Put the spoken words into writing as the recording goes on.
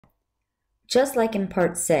Just like in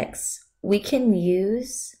part 6, we can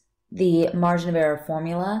use the margin of error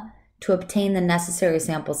formula to obtain the necessary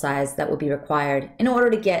sample size that will be required in order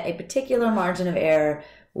to get a particular margin of error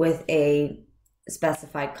with a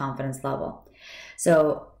specified confidence level.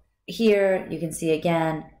 So here you can see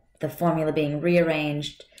again the formula being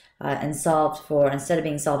rearranged and solved for, instead of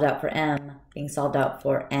being solved out for m, being solved out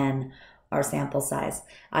for n, our sample size.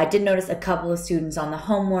 I did notice a couple of students on the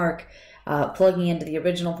homework plugging into the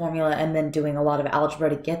original formula and then doing a lot of algebra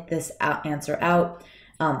to get this answer out.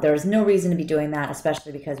 There is no reason to be doing that,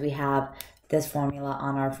 especially because we have this formula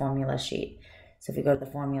on our formula sheet. So if we go to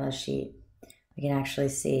the formula sheet, we can actually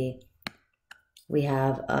see we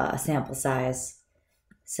have a sample size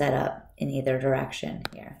set up in either direction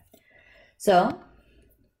here. So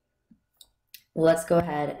let's go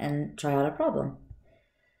ahead and try out a problem.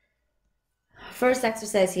 First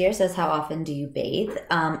exercise here says, how often do you bathe?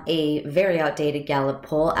 A very outdated Gallup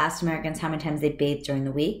poll asked Americans how many times they bathe during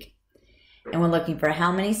the week. And we're looking for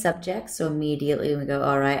how many subjects. So immediately we go,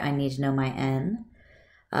 all right, I need to know my N.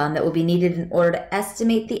 That will be needed in order to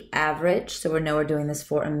estimate the average. So we know we're doing this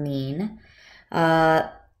for a mean.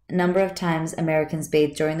 Number of times Americans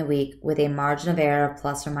bathe during the week with a margin of error of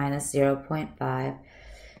plus or minus 0.5.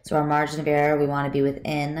 So our margin of error, we want to be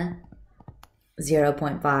within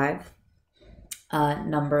 0.5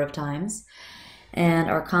 number of times. And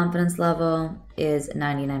our confidence level is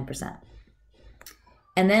 99%.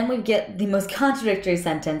 And then we get the most contradictory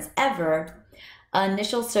sentence ever.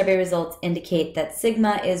 Initial survey results indicate that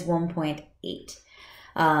sigma is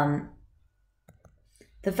 1.8.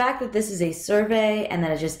 The fact that this is a survey and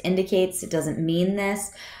that it just indicates it doesn't mean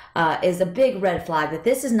this is a big red flag that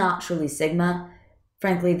this is not truly sigma.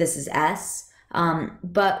 Frankly, this is S.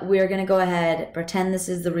 But we're going to go ahead, pretend this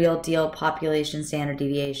is the real deal, population standard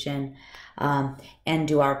deviation, and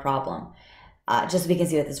do our problem. Just so we can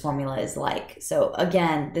see what this formula is like. So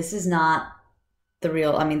again, this is not the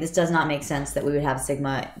real, this does not make sense that we would have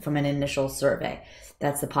sigma from an initial survey.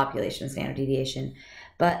 That's the population standard deviation.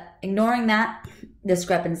 But ignoring that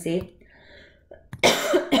discrepancy,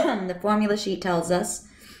 the formula sheet tells us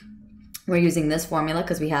we're using this formula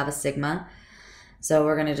because we have a sigma. So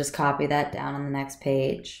we're going to just copy that down on the next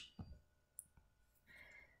page.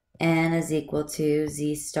 N is equal to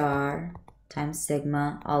Z star times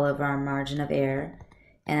sigma all over our margin of error.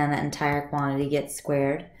 And then that entire quantity gets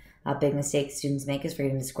squared. A big mistake students make is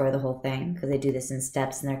forgetting to square the whole thing because they do this in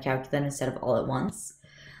steps in their calculator instead of all at once.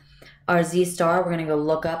 Our Z star, we're going to go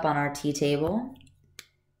look up on our T table.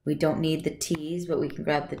 We don't need the T's, but we can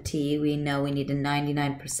grab the T. We know we need a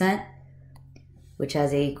 99%, which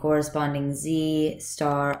has a corresponding Z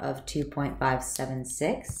star of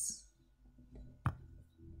 2.576.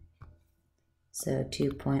 So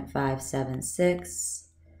 2.576.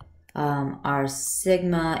 Our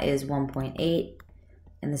sigma is 1.8,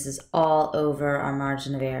 and this is all over our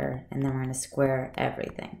margin of error, and then we're going to square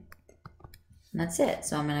everything. And that's it.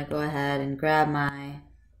 So I'm going to go ahead and grab my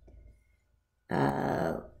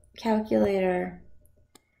calculator,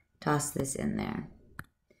 toss this in there.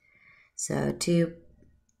 So you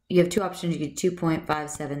have two options. You get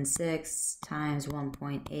 2.576 times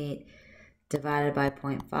 1.8 divided by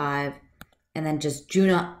 0.5, and then just do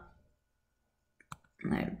not,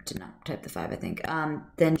 I did not type the 5, I think.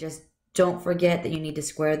 Then just don't forget that you need to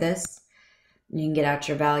square this. You can get out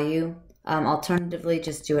your value. Alternatively,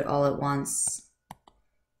 just do it all at once.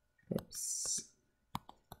 Oops.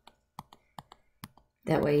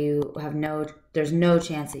 That way you have there's no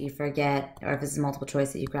chance that you forget, or if it's a multiple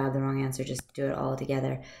choice that you grab the wrong answer, just do it all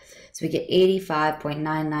together. So we get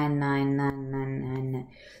 85.9999999.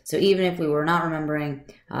 So even if we were not remembering,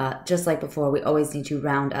 just like before, we always need to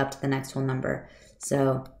round up to the next whole number.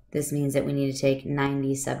 So this means that we need to take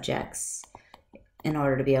 90 subjects in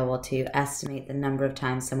order to be able to estimate the number of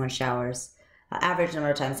times someone showers, average number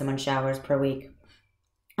of times someone showers per week,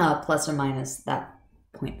 plus or minus that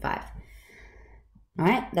 0.5. All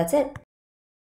right, that's it.